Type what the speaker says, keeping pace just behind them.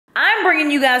I'm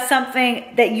bringing you guys something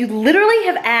that you literally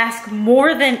have asked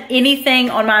more than anything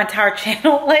on my entire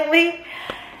channel lately.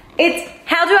 It's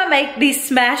how do I make these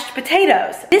smashed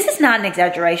potatoes? This is not an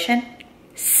exaggeration.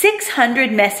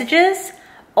 600 messages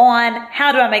on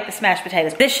how do I make the smashed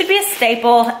potatoes. This should be a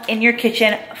staple in your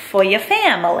kitchen for your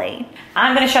family.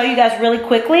 I'm gonna show you guys really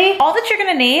quickly. All that you're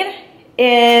gonna need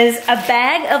is a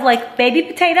bag of like baby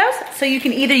potatoes. So you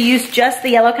can either use just the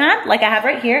yellow kind, like I have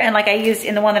right here, and like I used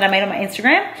in the one that I made on my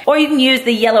Instagram, or you can use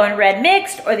the yellow and red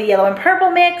mixed or the yellow and purple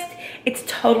mixed. It's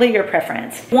totally your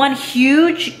preference. One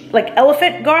huge like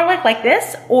elephant garlic like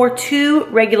this, or two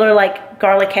regular like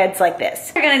garlic heads like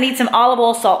this. You're gonna need some olive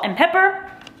oil, salt, and pepper.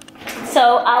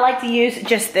 So I like to use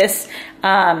just this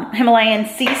Himalayan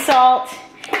sea salt,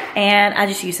 and I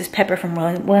just use this pepper from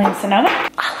Williams-Sonoma.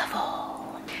 Olive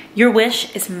oil. Your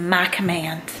wish is my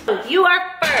command. So you are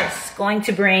first going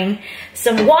to bring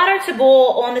some water to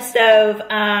boil on the stove.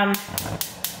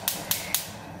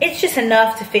 It's just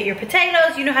enough to fit your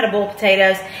potatoes. You know how to boil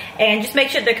potatoes, and just make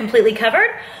sure they're completely covered.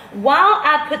 While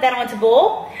I put that on to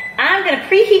boil, I'm gonna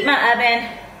preheat my oven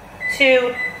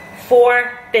to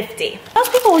 450.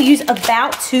 Most people will use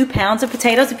about 2 pounds of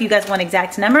potatoes if you guys want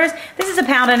exact numbers. This is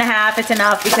 1.5 pounds. It's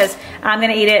enough because I'm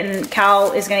gonna eat it and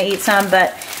Kyle is gonna eat some,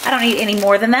 but I don't eat any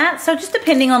more than that. So just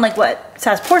depending on like what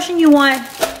size portion you want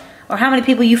or how many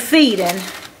people you feed. And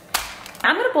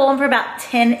I'm gonna boil them for about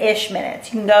 10-ish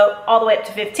minutes. You can go all the way up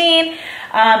to 15.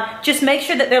 Just make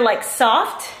sure that they're like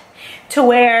soft to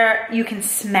where you can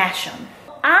smash them.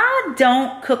 I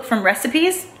don't cook from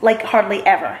recipes, like hardly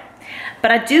ever.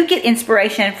 But I do get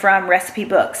inspiration from recipe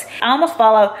books. I almost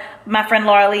follow my friend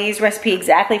Laura Lee's recipe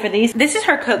exactly for these. This is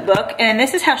her cookbook, and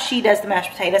this is how she does the mashed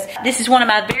potatoes. This is one of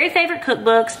my very favorite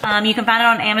cookbooks. You can find it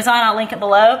on Amazon. I'll link it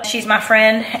below. She's my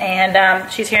friend,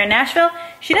 and she's here in Nashville.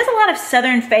 She does a lot of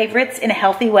Southern favorites in a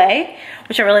healthy way,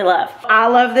 which I really love. I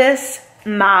love this.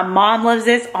 My mom loves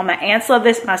this. All my aunts love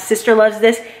this. My sister loves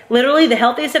this. Literally the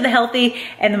healthiest of the healthy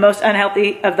and the most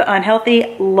unhealthy of the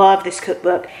unhealthy love this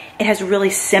cookbook. It has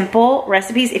really simple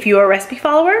recipes if you're a recipe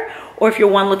follower or if you're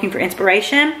one looking for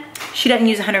inspiration. She doesn't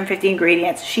use 150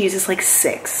 ingredients. She uses like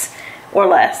 6 or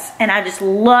less. And I just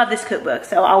love this cookbook.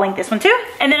 So I'll link this one too.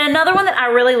 And then another one that I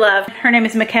really love, her name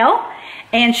is Mikkel,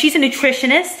 and she's a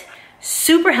nutritionist.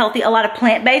 Super healthy, a lot of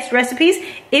plant-based recipes.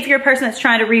 If you're a person that's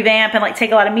trying to revamp and like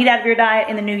take a lot of meat out of your diet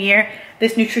in the new year,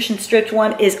 this nutrition stripped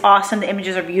one is awesome. The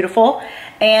images are beautiful.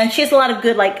 And she has a lot of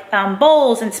good like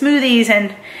bowls and smoothies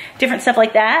and different stuff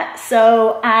like that.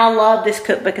 So I love this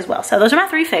cookbook as well. So those are my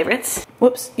 3 favorites.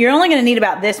 Whoops, you're only gonna need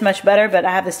about this much butter, but I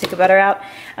have the stick of butter out.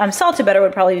 Salted butter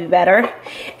would probably be better.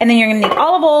 And then you're gonna need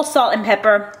olive oil, salt, and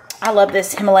pepper. I love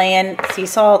this Himalayan sea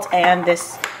salt and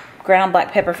this ground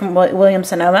black pepper from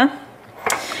Williams-Sonoma.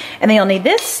 And then you'll need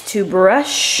this to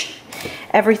brush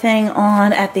everything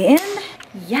on at the end.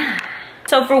 Yeah.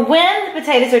 So for when the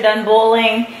potatoes are done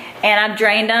boiling and I've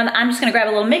drained them, I'm just gonna grab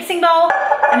a little mixing bowl.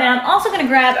 And then I'm also gonna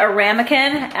grab a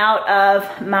ramekin out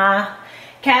of my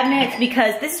cabinet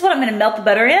because this is what I'm gonna melt the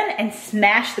butter in and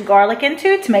smash the garlic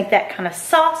into to make that kind of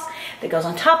sauce that goes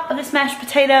on top of the smashed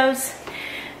potatoes.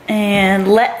 And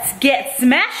let's get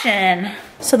smashing.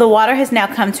 So the water has now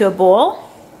come to a boil.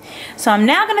 So I'm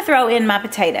now gonna throw in my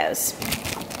potatoes.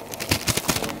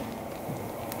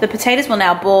 The potatoes will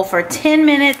now boil for 10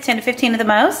 minutes, 10 to 15 at the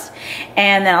most,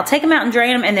 and then I'll take them out and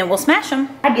drain them, and then we'll smash them.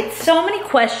 I get so many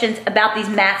questions about these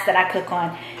mats that I cook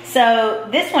on. So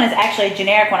this one is actually a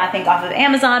generic one, I think, off of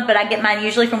Amazon, but I get mine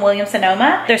usually from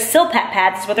Williams-Sonoma. They're silpat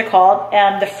pads is what they're called.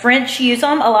 The French use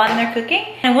them a lot in their cooking.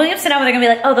 And Williams-Sonoma, they're gonna be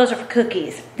like, oh, those are for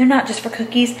cookies. They're not just for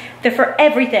cookies, they're for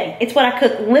everything. It's what I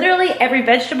cook literally every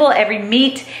vegetable, every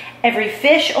meat, every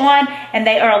fish on, and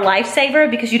they are a lifesaver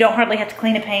because you don't hardly have to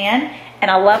clean a pan. And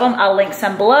I love them. I'll link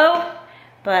some below,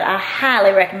 but I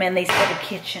highly recommend these for the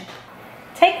kitchen.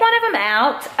 Take one of them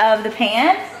out of the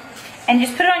pan and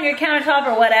just put it on your countertop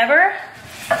or whatever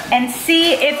and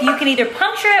see if you can either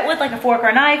puncture it with like a fork or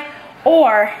a knife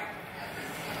or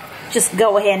just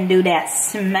go ahead and do that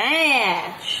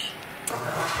smash.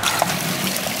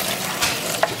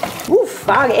 Ooh,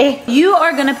 foggy. You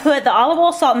are gonna put the olive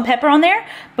oil, salt, and pepper on there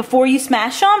before you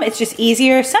smash them. It's just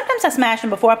easier. Sometimes I smash them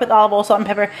before I put the olive oil, salt, and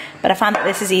pepper, but I find that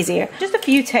this is easier. Just a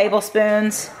few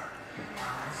tablespoons.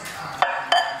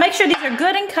 Make sure these are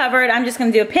good and covered. I'm just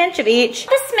gonna do a pinch of each.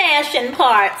 The smashing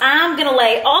part. I'm gonna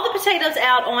lay all the potatoes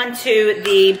out onto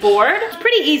the board. It's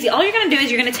pretty easy. All you're gonna do is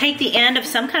you're gonna take the end of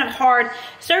some kind of hard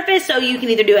surface, so you can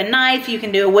either do a knife, you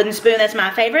can do a wooden spoon, that's my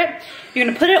favorite. You're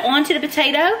gonna put it onto the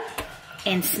potato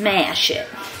and smash it.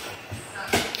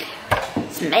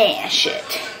 Smash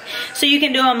it. So you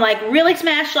can do them like really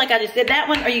smashed like I just did that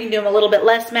one, or you can do them a little bit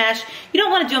less smashed. You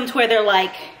don't wanna do them to where they're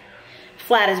like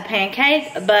flat as a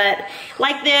pancake, but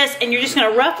like this, and you're just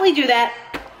gonna roughly do that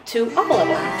to all of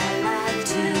them.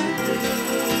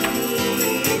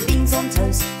 Beans on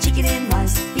toast, chicken and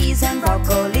rice, peas and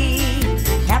broccoli,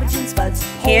 cabbage and spuds.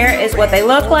 Here is what they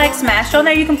look like smashed on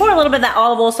there. You can pour a little bit of that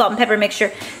olive oil, salt, and pepper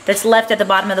mixture that's left at the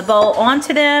bottom of the bowl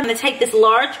onto them. I'm gonna take this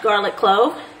large garlic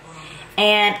clove,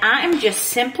 and I am just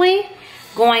simply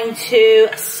going to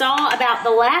saw about the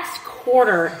last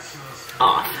quarter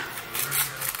off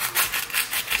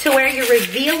to where you're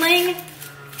revealing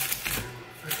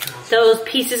those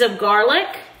pieces of garlic.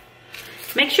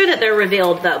 Make sure that they're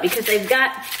revealed though, because they've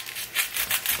got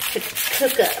to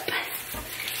cook up.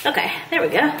 Okay, there we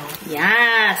go.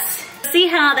 Yes. See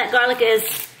how that garlic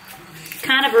is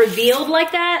kind of revealed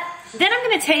like that? Then I'm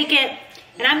gonna take it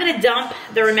and I'm gonna dump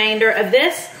the remainder of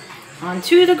this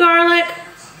onto the garlic.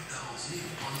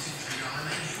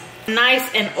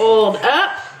 Nice and oiled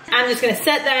up. I'm just gonna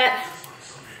set that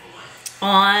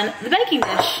on the baking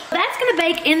dish. That's gonna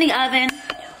bake in the oven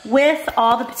with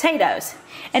all the potatoes.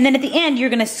 And then at the end, you're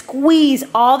gonna squeeze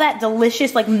all that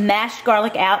delicious like mashed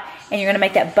garlic out, and you're gonna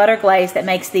make that butter glaze that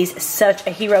makes these such a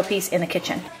hero piece in the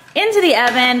kitchen. Into the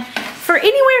oven for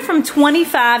anywhere from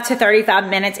 25 to 35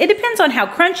 minutes. It depends on how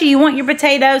crunchy you want your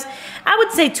potatoes. I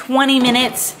would say 20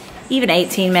 minutes, even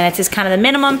 18 minutes is kind of the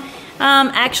minimum.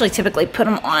 I actually typically put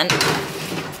them on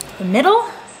the middle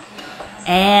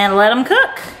and let them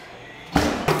cook.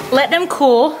 Let them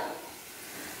cool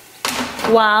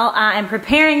while I am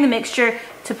preparing the mixture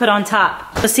to put on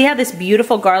top. So see how this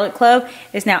beautiful garlic clove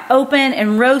is now open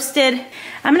and roasted?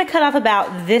 I'm gonna cut off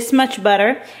about this much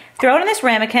butter, throw it in this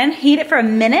ramekin, heat it for a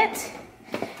minute,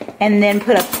 and then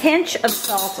put a pinch of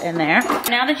salt in there.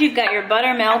 Now that you've got your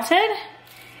butter melted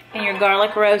and your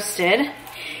garlic roasted,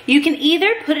 you can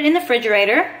either put it in the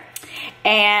refrigerator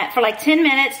and for like 10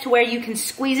 minutes to where you can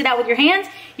squeeze it out with your hands.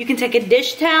 You can take a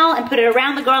dish towel and put it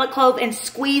around the garlic clove and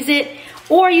squeeze it,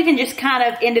 or you can just kind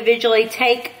of individually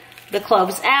take the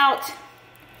cloves out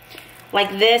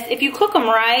like this. If you cook them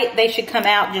right, they should come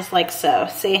out just like so.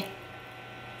 See?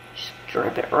 Just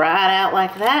drip it right out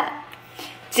like that.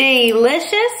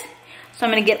 Delicious. So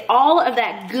I'm gonna get all of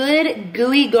that good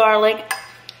gooey garlic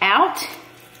out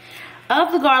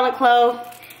of the garlic clove,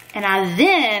 and I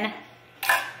then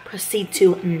proceed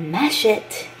to mash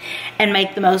it and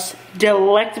make the most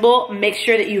delectable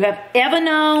mixture that you have ever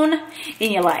known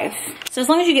in your life. So as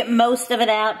long as you get most of it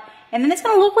out, and then it's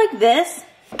gonna look like this,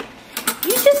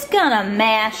 you're just gonna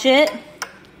mash it.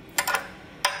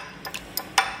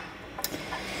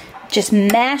 Just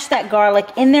mash that garlic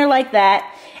in there like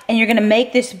that, and you're gonna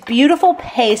make this beautiful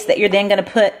paste that you're then gonna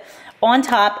put on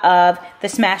top of the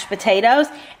smashed potatoes,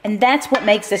 and that's what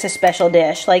makes this a special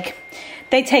dish. Like,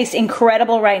 they taste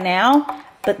incredible right now,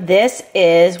 but this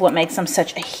is what makes them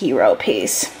such a hero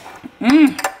piece.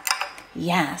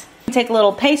 Yes. Take a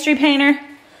little pastry painter,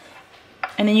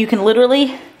 and then you can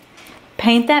literally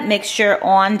paint that mixture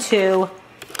onto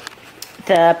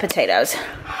the potatoes.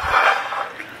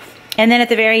 And then at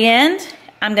the very end,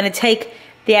 I'm gonna take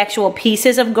the actual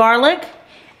pieces of garlic,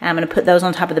 and I'm gonna put those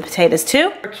on top of the potatoes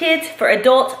too. For kids, for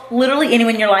adults, literally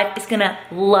anyone in your life is gonna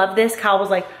love this. Kyle was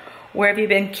like, where have you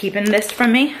been keeping this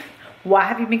from me? Why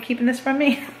have you been keeping this from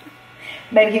me?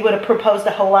 Maybe he would have proposed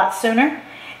a whole lot sooner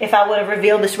if I would have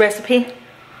revealed this recipe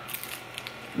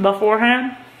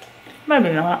beforehand.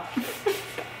 Maybe not.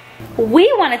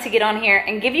 We wanted to get on here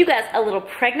and give you guys a little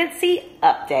pregnancy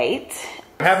update.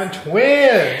 We're having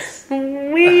twins.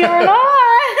 We are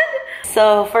not.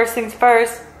 So first things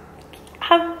first,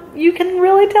 you can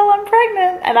really tell I'm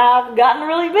pregnant, and I've gotten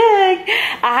really big.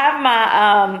 I have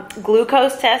my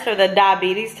glucose test, or the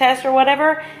diabetes test or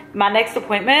whatever, my next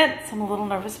appointment, so I'm a little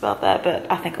nervous about that, but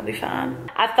I think I'll be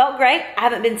fine. I felt great. I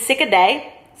haven't been sick a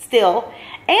day still.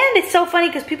 And it's so funny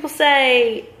because people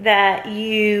say that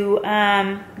you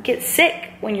get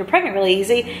sick when you're pregnant really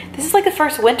easy. This is like the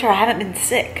first winter I haven't been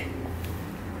sick.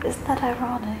 Isn't that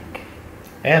ironic?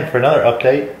 And for another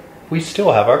update, we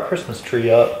still have our Christmas tree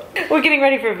up. We're getting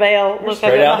ready for Vail. We're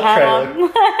straight out the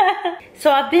trailer.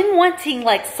 So I've been wanting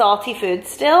like salty food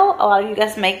still. A lot of you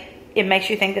guys it makes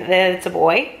you think that it's a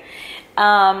boy.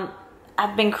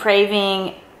 I've been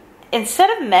craving, instead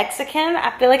of Mexican,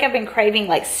 I feel like I've been craving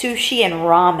like sushi and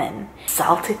ramen.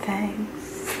 Salty things.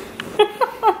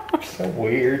 So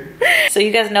weird. So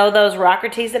you guys know those rocker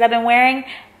tees that I've been wearing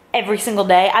every single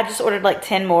day? I just ordered like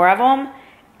 10 more of them.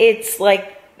 It's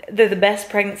like, they're the best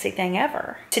pregnancy thing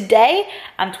ever. Today,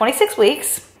 I'm 26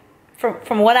 weeks.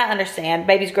 From what I understand,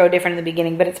 babies grow different in the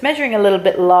beginning, but it's measuring a little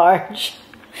bit large.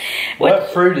 What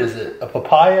fruit is it? A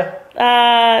papaya?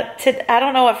 I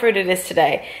don't know what fruit it is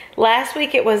today. Last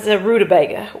week it was a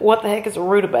rutabaga. What the heck is a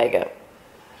rutabaga?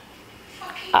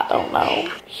 I don't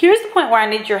know. Here's the point where I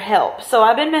need your help. So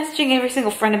I've been messaging every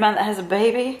single friend of mine that has a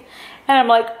baby. And I'm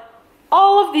like,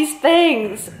 all of these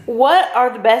things, what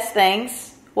are the best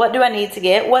things? What do I need to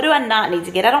get? What do I not need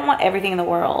to get? I don't want everything in the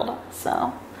world.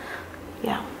 So,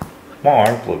 yeah. My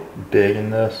arms look big in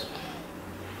this.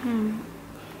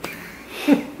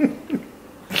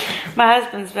 My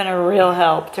husband's been a real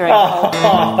help during the whole thing.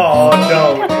 Oh,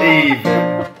 don't even.